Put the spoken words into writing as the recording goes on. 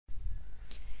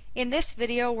In this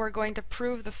video, we're going to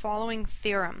prove the following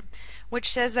theorem,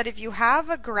 which says that if you have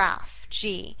a graph,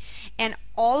 G, and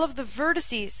all of the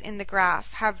vertices in the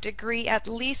graph have degree at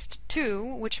least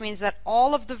 2, which means that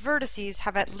all of the vertices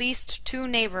have at least 2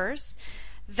 neighbors,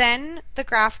 then the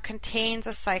graph contains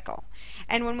a cycle.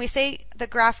 And when we say the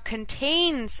graph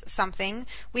contains something,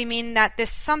 we mean that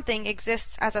this something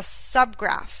exists as a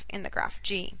subgraph in the graph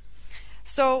G.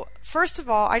 So first of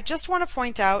all, I just want to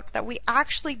point out that we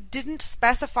actually didn't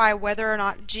specify whether or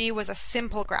not G was a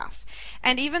simple graph.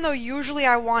 And even though usually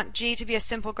I want G to be a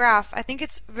simple graph, I think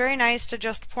it's very nice to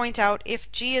just point out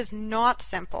if G is not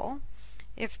simple,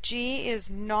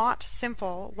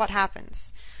 what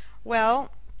happens? Well,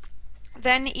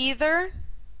 then either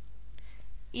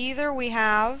we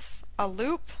have a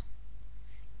loop,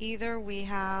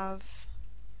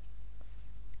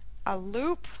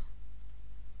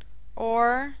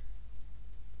 or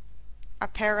a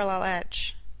parallel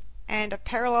edge. And a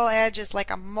parallel edge is like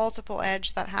a multiple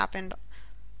edge that happened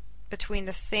between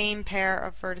the same pair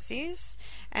of vertices,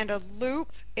 and a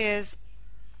loop is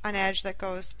an edge that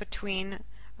goes between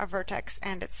a vertex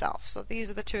and itself. So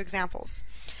these are the two examples.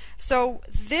 So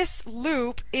this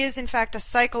loop is in fact a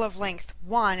cycle of length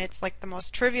 1. It's like the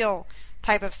most trivial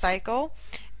type of cycle.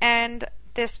 And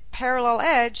this parallel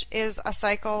edge is a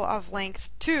cycle of length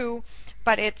 2,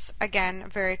 but it's, again, a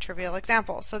very trivial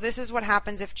example. So this is what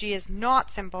happens if G is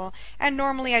not simple, and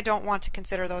normally I don't want to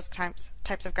consider those types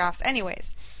of graphs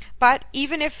anyways. But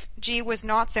even if G was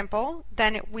not simple,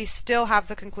 then we still have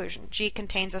the conclusion. G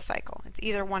contains a cycle. It's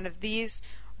either one of these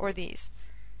or these.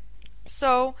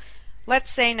 So let's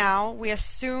say now we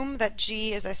assume that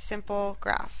G is a simple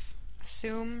graph.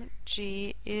 Assume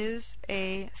G is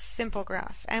a simple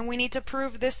graph. And we need to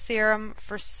prove this theorem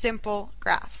for simple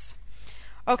graphs.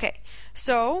 Okay,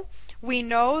 so we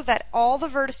know that all the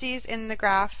vertices in the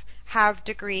graph have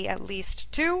degree at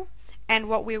least 2, and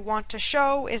what we want to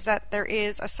show is that there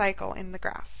is a cycle in the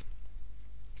graph.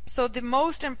 So the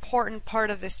most important part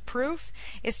of this proof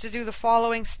is to do the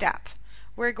following step.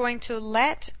 We're going to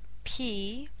let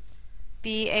P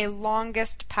be a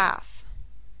longest path.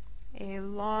 A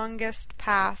longest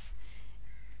path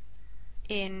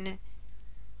in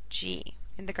G,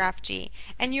 in the graph G.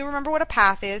 And you remember what a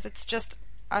path is. It's just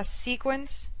a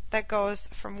sequence that goes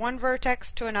from one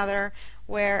vertex to another,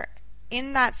 where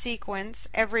in that sequence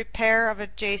every pair of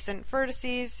adjacent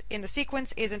vertices in the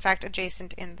sequence is in fact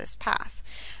adjacent in this path.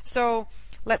 So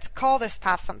let's call this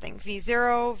path something,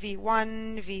 V0,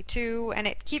 V1, V2, and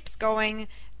it keeps going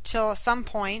till some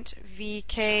point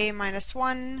Vk minus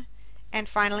 1, and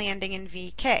finally ending in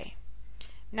Vk.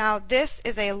 Now this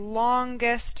is a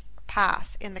longest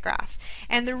path in the graph.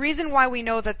 And the reason why we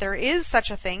know that there is such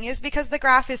a thing is because the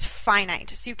graph is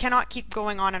finite, so you cannot keep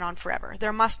going on and on forever.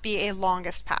 There must be a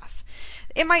longest path.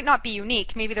 It might not be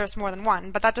unique, maybe there's more than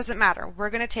one, but that doesn't matter. We're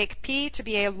going to take P to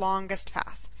be a longest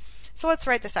path. So let's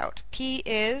write this out. P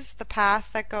is the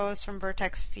path that goes from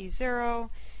vertex V0,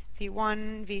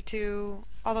 V1, V2,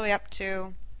 all the way up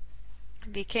to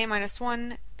Vk minus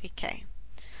 1, Vk.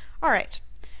 Alright.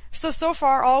 So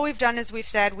far all we've done is we've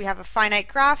said we have a finite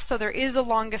graph, so there is a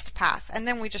longest path, and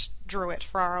then we just drew it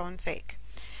for our own sake.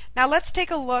 Now let's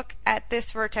take a look at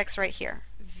this vertex right here,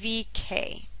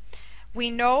 Vk.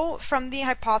 We know from the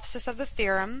hypothesis of the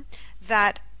theorem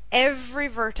that every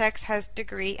vertex has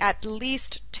degree at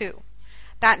least 2.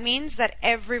 That means that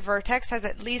every vertex has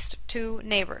at least 2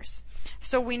 neighbors.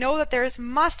 So we know that there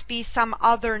must be some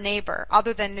other neighbor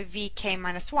other than Vk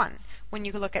minus 1 when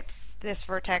you look at this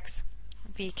vertex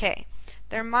Vk.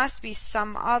 There must be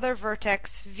some other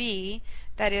vertex V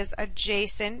that is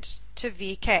adjacent to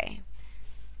Vk.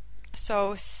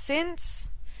 So since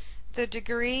the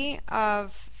degree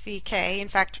of Vk, in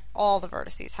fact all the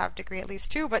vertices have degree at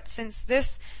least 2, but since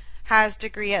this has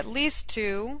degree at least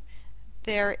 2,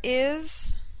 there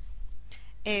is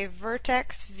a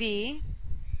vertex V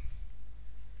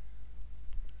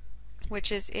which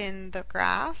is in the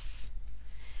graph,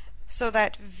 so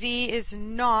that V is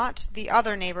not the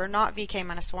other neighbor, not Vk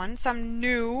minus 1, some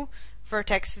new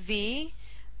vertex V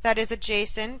that is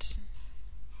adjacent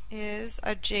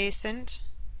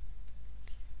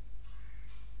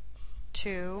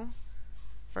to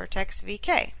vertex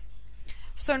Vk.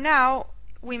 So now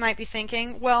we might be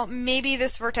thinking, well, maybe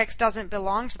this vertex doesn't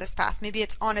belong to this path. Maybe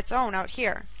it's on its own out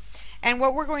here. And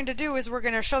what we're going to do is we're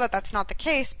going to show that that's not the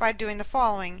case by doing the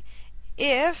following.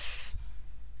 If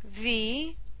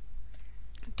V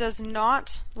does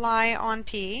not lie on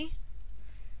P,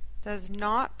 does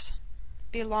not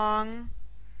belong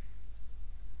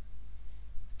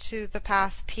to the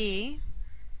path P,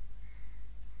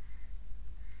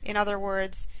 in other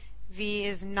words, V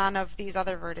is none of these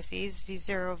other vertices,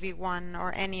 V0, V1,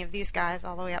 or any of these guys,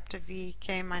 all the way up to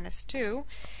Vk minus 2.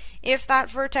 If that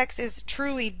vertex is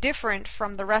truly different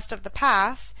from the rest of the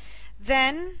path,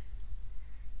 then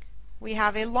we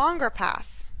have a longer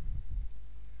path.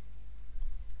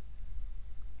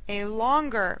 A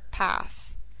longer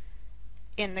path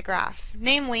in the graph.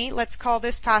 Namely, let's call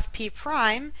this path P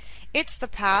prime. It's the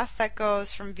path that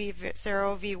goes from V0,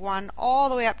 V1, all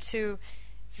the way up to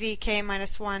Vk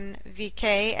minus 1, Vk,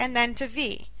 and then to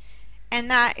V. And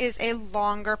that is a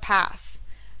longer path.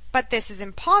 But this is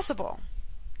impossible.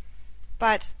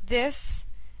 But this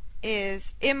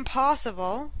is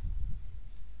impossible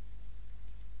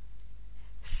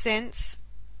since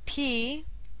P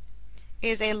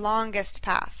is a longest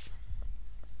path.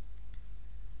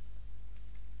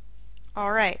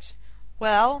 All right.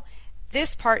 Well,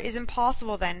 this part is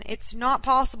impossible then. It's not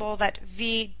possible that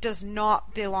V does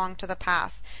not belong to the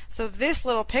path. So this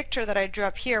little picture that I drew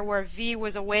up here where V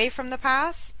was away from the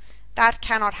path, that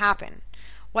cannot happen.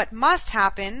 What must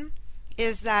happen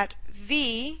is that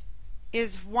V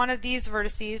is one of these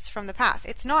vertices from the path.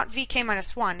 It's not Vk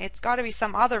minus 1. It's got to be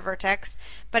some other vertex,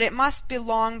 but it must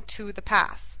belong to the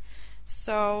path.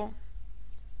 So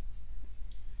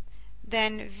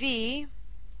then V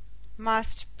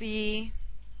must be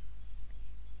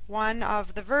one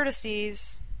of the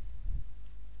vertices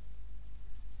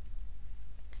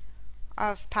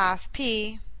of path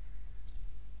P,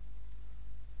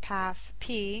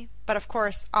 but of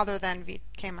course other than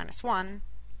Vk minus 1,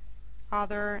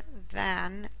 other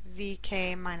than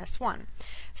Vk minus 1.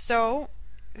 So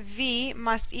V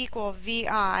must equal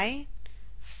Vi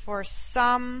for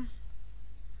some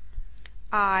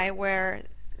I where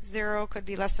 0 could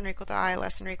be less than or equal to I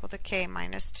less than or equal to k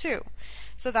minus 2.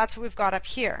 So that's what we've got up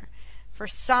here. For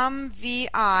some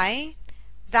Vi,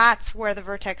 that's where the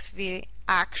vertex V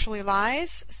actually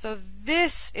lies. So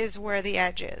this is where the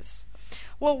edge is.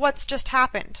 Well, what's just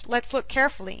happened? Let's look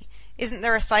carefully. Isn't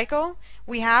there a cycle?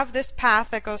 We have this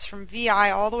path that goes from Vi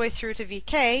all the way through to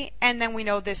Vk, and then we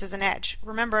know this is an edge.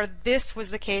 Remember, this was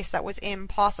the case that was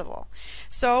impossible.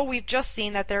 So we've just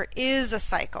seen that there is a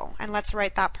cycle, and let's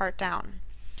write that part down.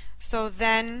 So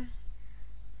then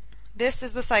this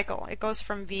is the cycle. It goes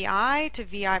from Vi to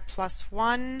Vi plus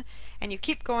 1, and you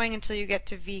keep going until you get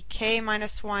to Vk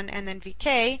minus 1 and then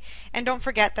Vk. And don't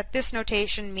forget that this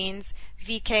notation means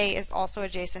Vk is also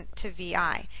adjacent to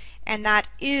Vi. And that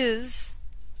is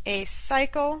a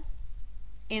cycle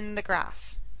in the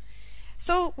graph.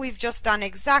 So we've just done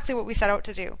exactly what we set out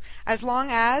to do. As long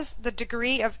as the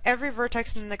degree of every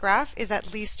vertex in the graph is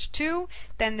at least 2,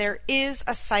 then there is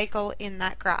a cycle in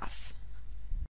that graph.